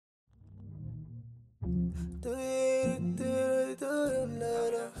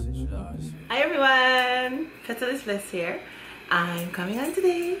Hi everyone, Petalisbless here. I'm coming on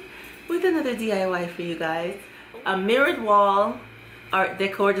today with another DIY for you guys. A mirrored wall art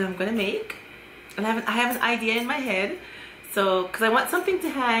decor that I'm going to make. And I have an idea in my head. So, because I want something to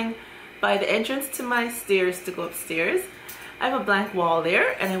hang by the entrance to my stairs to go upstairs. I have a blank wall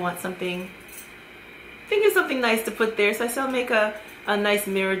there and I want something, think of something nice to put there. So I still make a nice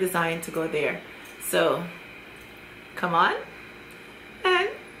mirror design to go there. So, come on and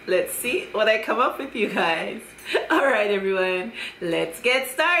let's see what I come up with, you guys. All right, everyone, let's get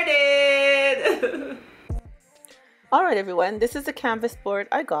started. All right, everyone, this is the canvas board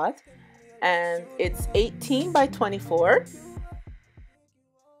I got, and it's 18 by 24.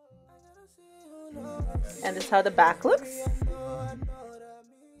 And this is how the back looks.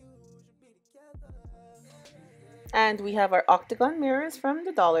 And we have our octagon mirrors from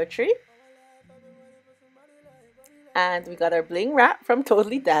the Dollar Tree. And we got our bling wrap from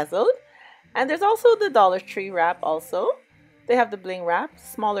Totally Dazzled. And there's also the Dollar Tree wrap also. They have the bling wrap,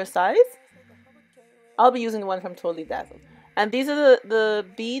 smaller size. I'll be using the one from Totally Dazzled. And these are the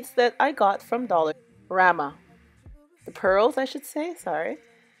beads that I got from Dollar Rama. The pearls, I should say, sorry.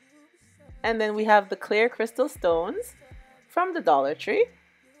 And then we have the clear crystal stones from the Dollar Tree.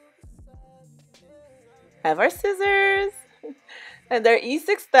 Have our scissors. And our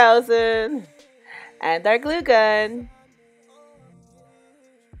E6000. And our glue gun.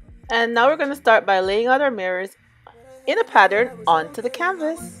 And now we're going to start by laying out our mirrors in a pattern onto the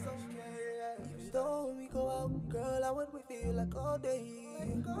canvas.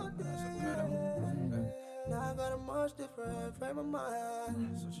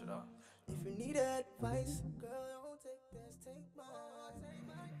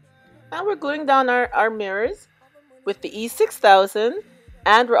 And we're gluing down our mirrors with the E6000.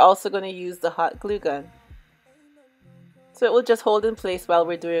 And we're also going to use the hot glue gun. So it will just hold in place while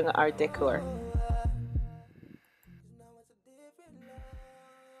we're doing our decor.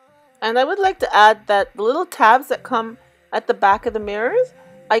 And I would like to add that the little tabs that come at the back of the mirrors,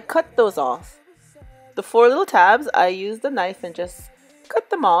 I cut those off. The 4 little tabs, I used a knife and just cut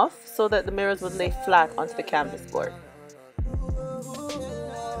them off so that the mirrors would lay flat onto the canvas board.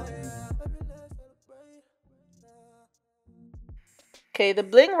 Okay, the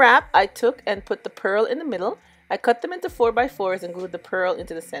bling wrap I took and put the pearl in the middle. I cut them into 4x4s and glued the pearl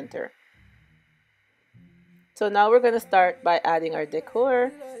into the center. So now we're going to start by adding our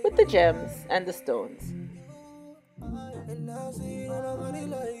decor with the gems and the stones.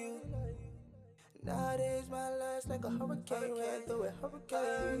 Nowadays my life's like a hurricane, ran through a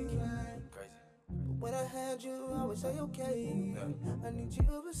hurricane. When I had you, I would say okay. I need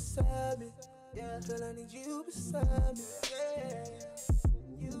you beside me. Yeah, girl, I need you beside me. Yeah.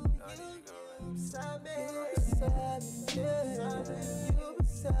 You beside me. You beside me. Yeah. You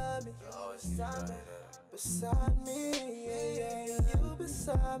beside me. Beside me. Yeah, yeah. You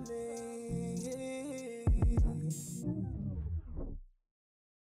beside me.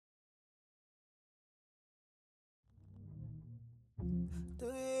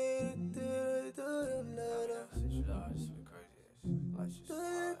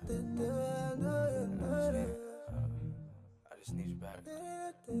 I just need you back.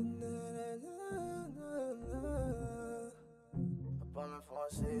 Apartment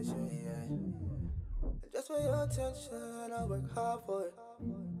 46, yeah. Just for your attention, I work hard for it.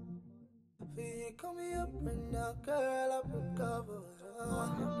 For you to call me up right now, girl, I broke up for it.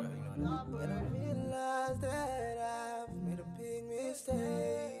 And I realize that I've made a big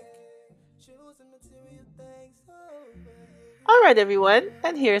mistake. Choosing material things over. Alright everyone,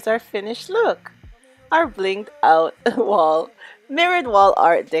 and here's our finished look. Our blinged out wall, mirrored wall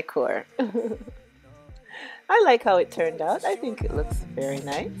art decor. I like how it turned out. I think it looks very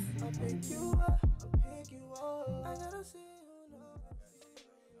nice.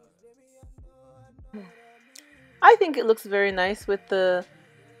 I think it looks very nice with the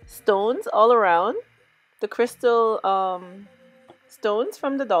stones all around. The crystal stones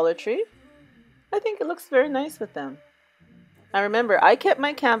from the Dollar Tree. I think it looks very nice with them. Now remember, I kept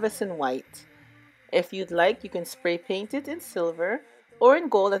my canvas in white. If you'd like, you can spray paint it in silver or in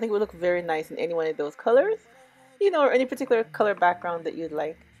gold. I think it would look very nice in any one of those colors. You know, or any particular color background that you'd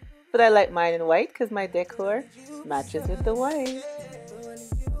like. But I like mine in white because my decor matches with the white.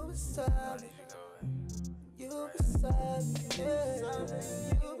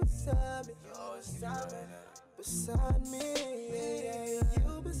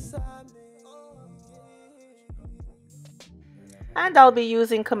 And I'll be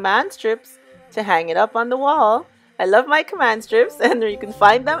using command strips to hang it up on the wall. I love my command strips, and you can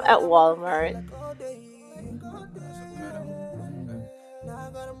find them at Walmart.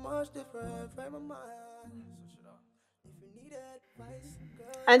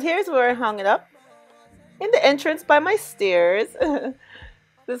 And here's where I hung it up. In the entrance by my stairs.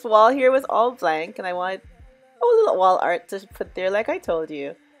 This wall here was all blank, and I wanted a little wall art to put there like I told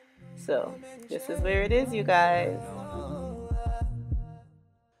you. So, this is where it is, you guys.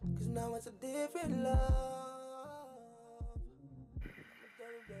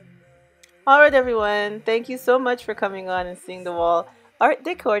 Alright everyone, thank you so much for coming on and seeing the wall art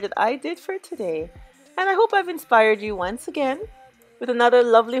decor that I did for today. And I hope I've inspired you once again with another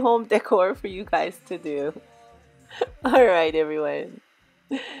lovely home decor for you guys to do. Alright everyone,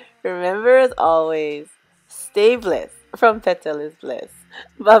 remember as always, stay blessed from Petalisbless.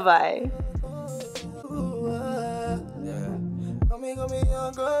 Bye bye. Come here,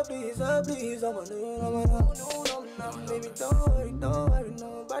 young girl, please, please. I'm a no, baby, don't worry,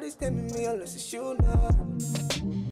 nobody's telling me unless it's you now.